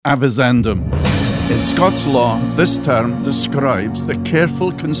Avisendum. In Scots law, this term describes the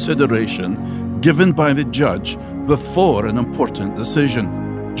careful consideration given by the judge before an important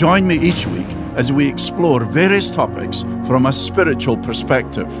decision. Join me each week as we explore various topics from a spiritual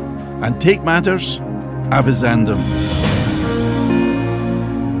perspective and take matters avisendum.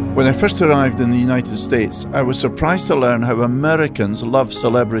 When I first arrived in the United States, I was surprised to learn how Americans love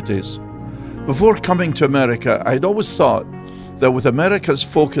celebrities. Before coming to America, I'd always thought that with America's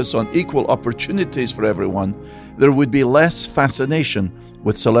focus on equal opportunities for everyone, there would be less fascination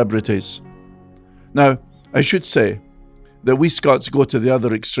with celebrities. Now, I should say that we Scots go to the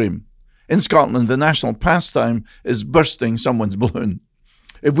other extreme. In Scotland, the national pastime is bursting someone's balloon.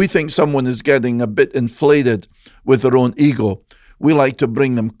 If we think someone is getting a bit inflated with their own ego, we like to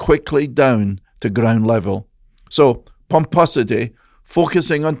bring them quickly down to ground level. So, pomposity,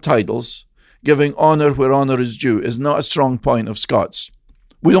 focusing on titles, giving honour where honour is due is not a strong point of Scots.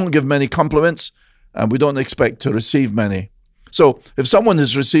 We don't give many compliments and we don't expect to receive many. So if someone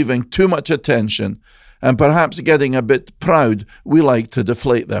is receiving too much attention and perhaps getting a bit proud, we like to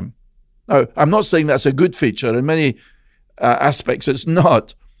deflate them. Now, I'm not saying that's a good feature. In many aspects it's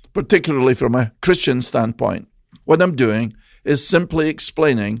not, particularly from a Christian standpoint. What I'm doing is simply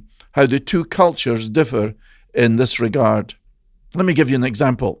explaining how the two cultures differ in this regard. Let me give you an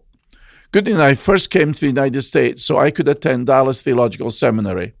example. Goody and I first came to the United States so I could attend Dallas Theological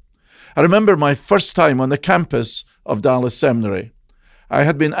Seminary. I remember my first time on the campus of Dallas Seminary. I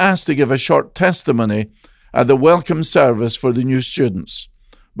had been asked to give a short testimony at the welcome service for the new students.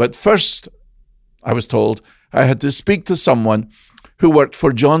 But first, I was told, I had to speak to someone who worked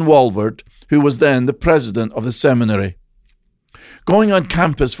for John Walvoord, who was then the president of the seminary. Going on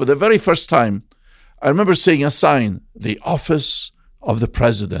campus for the very first time, I remember seeing a sign, the Office of the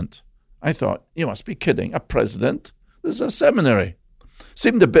President. I thought, you must be kidding, a president? This is a seminary.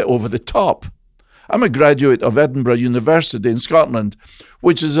 Seemed a bit over the top. I'm a graduate of Edinburgh University in Scotland,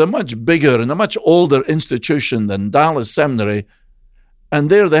 which is a much bigger and a much older institution than Dallas Seminary, and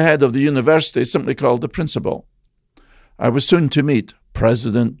there the head of the university is simply called the principal. I was soon to meet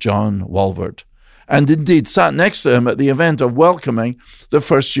President John Walvoord, and indeed sat next to him at the event of welcoming the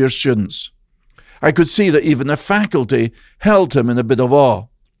first-year students. I could see that even the faculty held him in a bit of awe.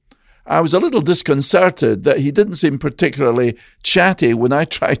 I was a little disconcerted that he didn't seem particularly chatty when I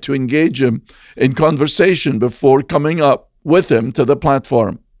tried to engage him in conversation before coming up with him to the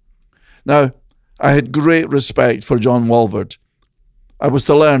platform. Now, I had great respect for John Walvoord. I was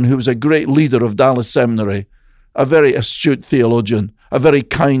to learn he was a great leader of Dallas Seminary, a very astute theologian, a very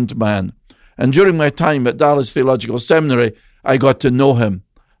kind man. And during my time at Dallas Theological Seminary, I got to know him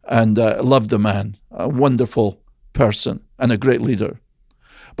and loved the man, a wonderful person and a great leader.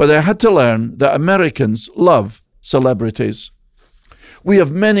 But I had to learn that Americans love celebrities. We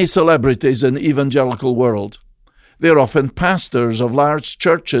have many celebrities in the evangelical world. They're often pastors of large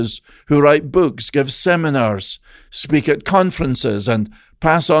churches who write books, give seminars, speak at conferences, and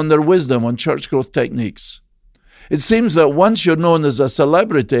pass on their wisdom on church growth techniques. It seems that once you're known as a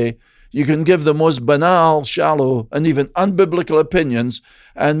celebrity, you can give the most banal, shallow, and even unbiblical opinions,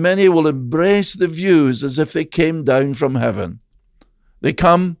 and many will embrace the views as if they came down from heaven. They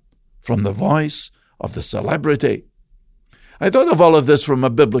come from the voice of the celebrity. I thought of all of this from a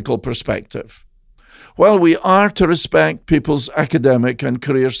biblical perspective. While we are to respect people's academic and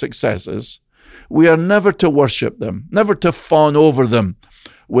career successes, we are never to worship them, never to fawn over them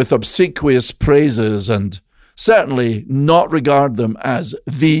with obsequious praises, and certainly not regard them as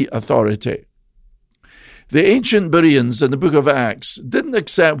the authority. The ancient Bereans in the book of Acts didn't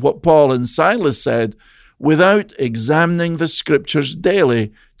accept what Paul and Silas said without examining the scriptures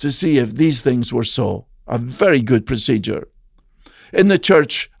daily to see if these things were so. A very good procedure. In the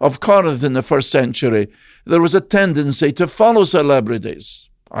church of Corinth in the first century, there was a tendency to follow celebrities.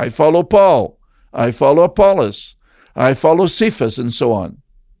 I follow Paul. I follow Apollos. I follow Cephas, and so on.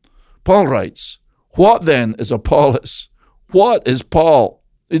 Paul writes, what then is Apollos? What is Paul?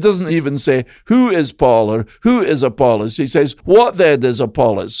 He doesn't even say, who is Paul or who is Apollos? He says, what then is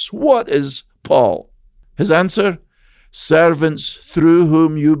Apollos? What is Paul? His answer, servants through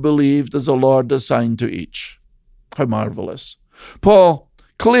whom you believed as the Lord assigned to each. How marvelous. Paul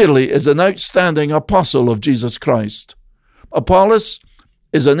clearly is an outstanding apostle of Jesus Christ. Apollos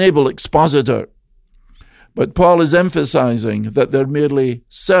is an able expositor. But Paul is emphasizing that they're merely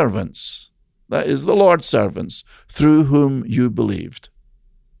servants. That is, the Lord's servants, through whom you believed.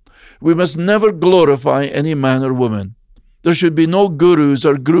 We must never glorify any man or woman. There should be no gurus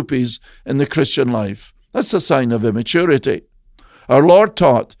or groupies in the Christian life. That's a sign of immaturity. Our Lord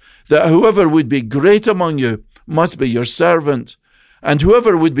taught that whoever would be great among you must be your servant, And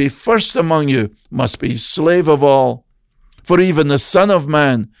whoever would be first among you must be slave of all. For even the Son of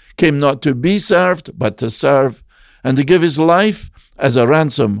Man came not to be served, but to serve, and to give his life as a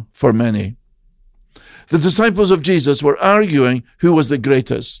ransom for many." The disciples of Jesus were arguing who was the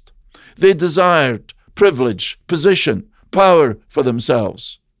greatest. They desired privilege, position, power for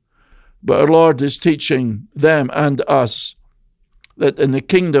themselves. But our Lord is teaching them and us that in the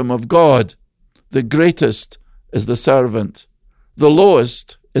kingdom of God, the greatest is the servant, the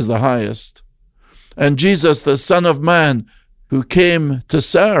lowest is the highest. And Jesus, the Son of Man, who came to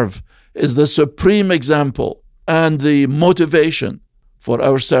serve, is the supreme example and the motivation for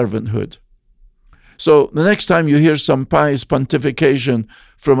our servanthood. So the next time you hear some pious pontification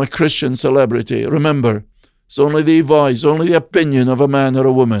from a Christian celebrity, remember, it's only the voice, only the opinion of a man or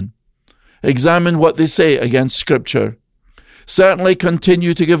a woman. Examine what they say against Scripture. Certainly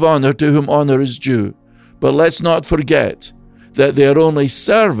continue to give honor to whom honor is due, but let's not forget that they are only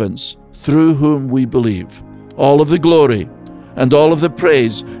servants through whom we believe. All of the glory and all of the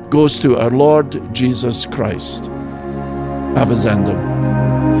praise goes to our Lord Jesus Christ. Avizandum.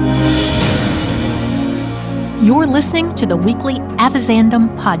 You're listening to the weekly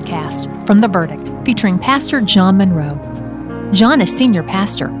Avizandum podcast from The Verdict, featuring Pastor John Monroe. John is senior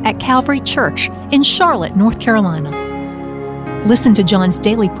pastor at Calvary Church in Charlotte, North Carolina. Listen to John's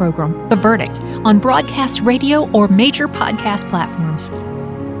daily program, The Verdict, on broadcast radio or major podcast platforms.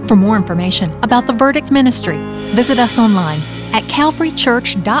 For more information about The Verdict Ministry, visit us online at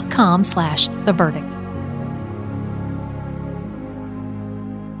calvarychurch.com/theverdict.